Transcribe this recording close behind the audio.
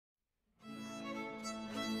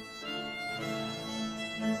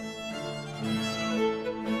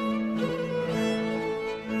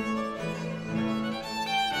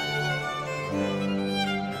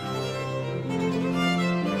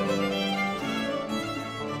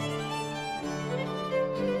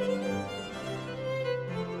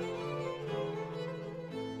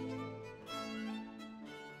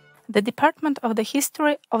The Department of the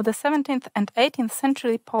History of the 17th and 18th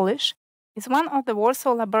century Polish is one of the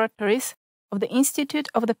Warsaw laboratories of the Institute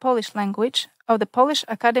of the Polish Language of the Polish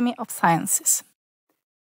Academy of Sciences.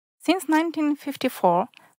 Since 1954,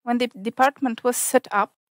 when the department was set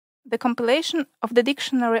up, the compilation of the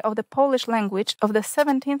Dictionary of the Polish Language of the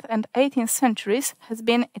 17th and 18th centuries has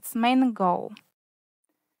been its main goal.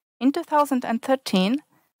 In 2013,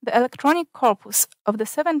 the electronic corpus of the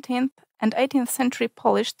 17th and 18th century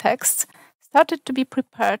Polish texts started to be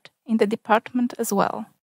prepared in the department as well.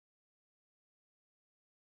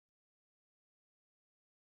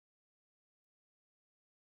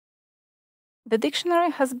 The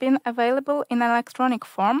dictionary has been available in electronic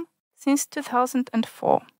form since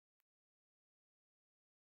 2004.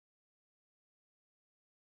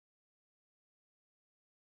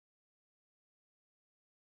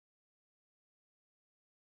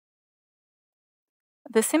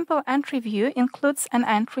 The simple entry view includes an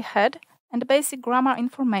entry head and basic grammar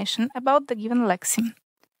information about the given lexeme,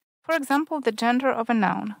 for example, the gender of a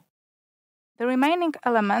noun. The remaining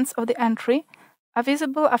elements of the entry are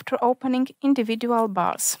visible after opening individual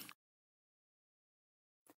bars.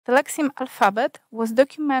 The lexeme alphabet was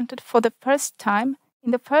documented for the first time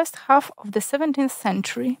in the first half of the 17th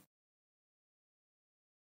century.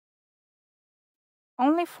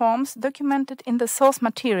 Only forms documented in the source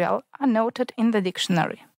material are noted in the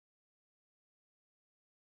dictionary.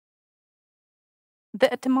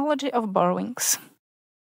 The etymology of borrowings.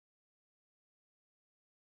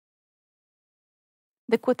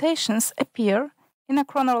 The quotations appear in a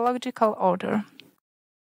chronological order.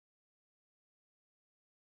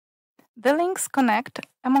 The links connect,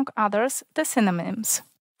 among others, the synonyms.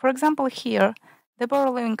 For example, here, the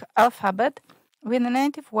borrowing alphabet with the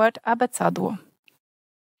native word abecadło.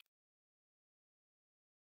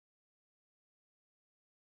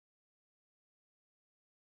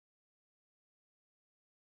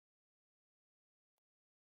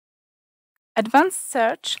 Advanced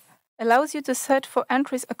search allows you to search for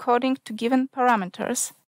entries according to given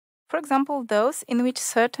parameters, for example, those in which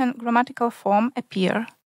certain grammatical forms appear.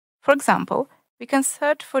 For example, we can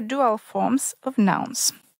search for dual forms of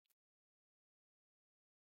nouns.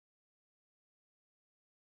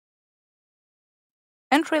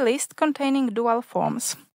 Entry list containing dual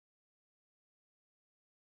forms.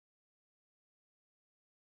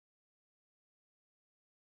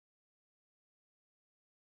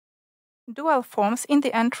 Dual forms in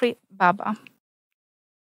the entry baba.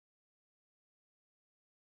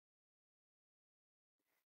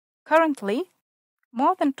 Currently,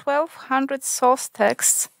 more than 1,200 source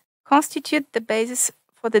texts constitute the basis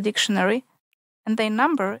for the dictionary, and their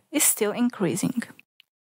number is still increasing.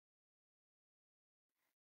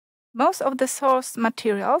 Most of the source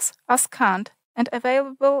materials are scanned and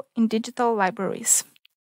available in digital libraries.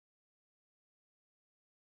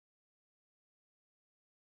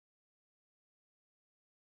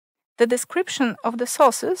 The description of the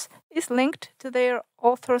sources is linked to their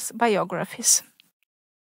authors' biographies.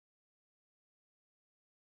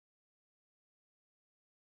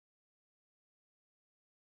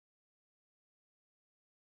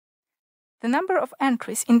 The number of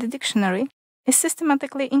entries in the dictionary is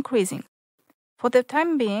systematically increasing. For the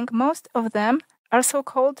time being, most of them are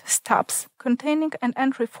so-called stubs, containing an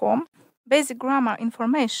entry form, basic grammar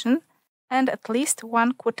information, and at least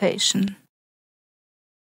one quotation.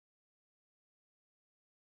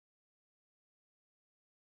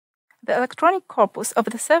 The electronic corpus of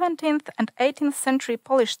the 17th and 18th century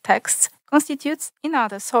Polish texts constitutes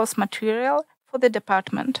another source material for the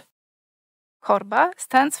department. Korba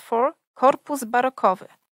stands for Korpus Barokowy,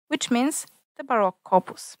 which means the Baroque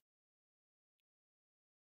corpus.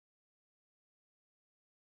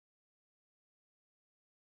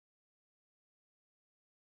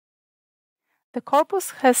 The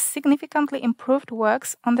corpus has significantly improved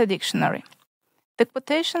works on the dictionary. The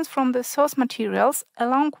quotations from the source materials,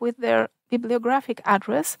 along with their bibliographic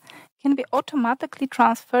address, can be automatically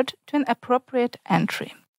transferred to an appropriate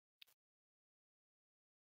entry.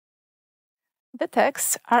 The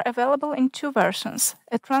texts are available in two versions,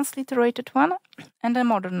 a transliterated one and a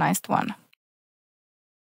modernized one.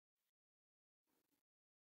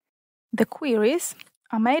 The queries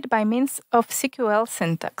are made by means of SQL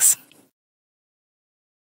syntax.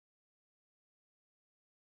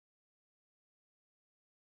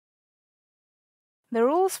 The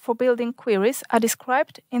rules for building queries are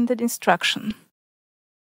described in the instruction.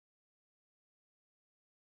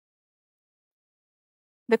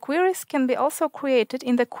 The queries can be also created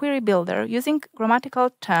in the query builder using grammatical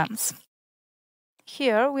terms.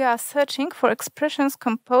 Here we are searching for expressions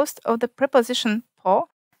composed of the preposition po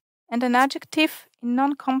and an adjective in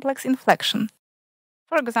non-complex inflection.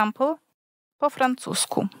 For example, po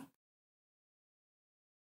francusku.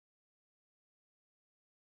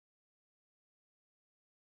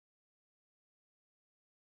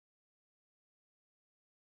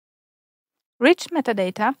 Rich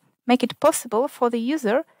metadata make it possible for the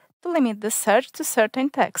user to limit the search to certain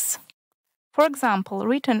texts, for example,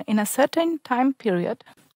 written in a certain time period,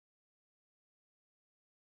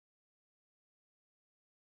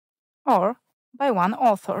 or by one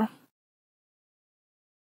author.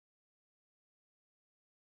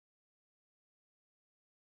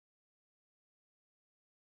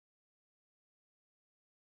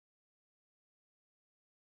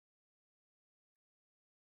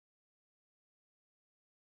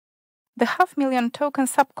 The 500,000 token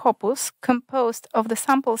subcorpus, composed of the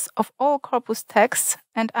samples of all corpus texts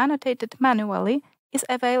and annotated manually, is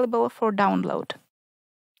available for download.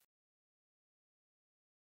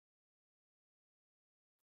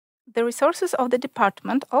 The resources of the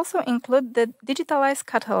department also include the digitalized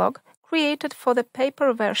catalog created for the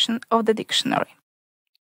paper version of the dictionary.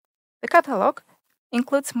 The catalog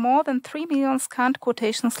includes more than 3 million scanned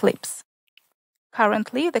quotation slips.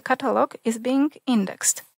 Currently, the catalog is being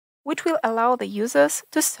indexed, which will allow the users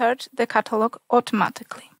to search the catalog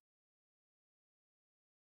automatically.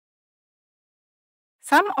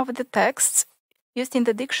 Some of the texts used in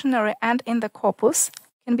the dictionary and in the corpus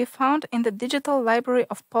can be found in the digital library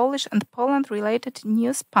of Polish and Poland-related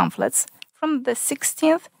news pamphlets from the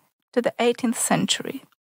 16th to the 18th century.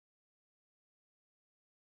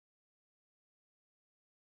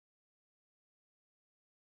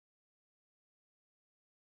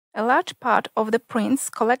 A large part of the prints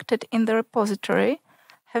collected in the repository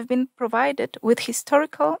have been provided with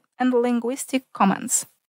historical and linguistic comments,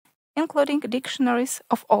 including dictionaries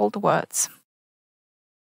of old words.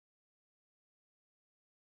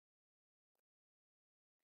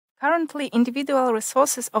 Currently, individual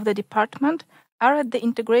resources of the department are at the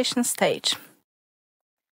integration stage.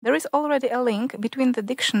 There is already a link between the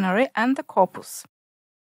dictionary and the corpus.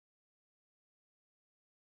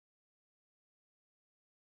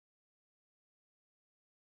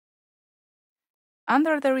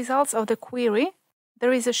 Under the results of the query,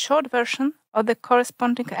 there is a short version of the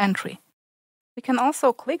corresponding entry. We can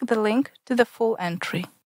also click the link to the full entry.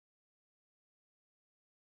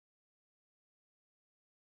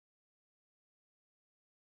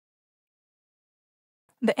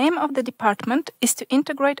 The aim of the department is to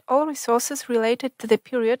integrate all resources related to the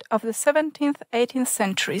period of the 17th-18th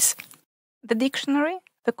centuries: the dictionary,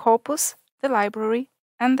 the corpus, the library,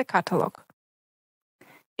 and the catalog.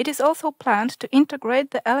 It is also planned to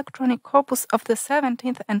integrate the electronic corpus of the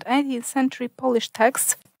 17th and 18th century Polish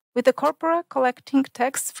texts with the corpora collecting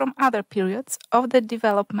texts from other periods of the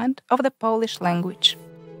development of the Polish language.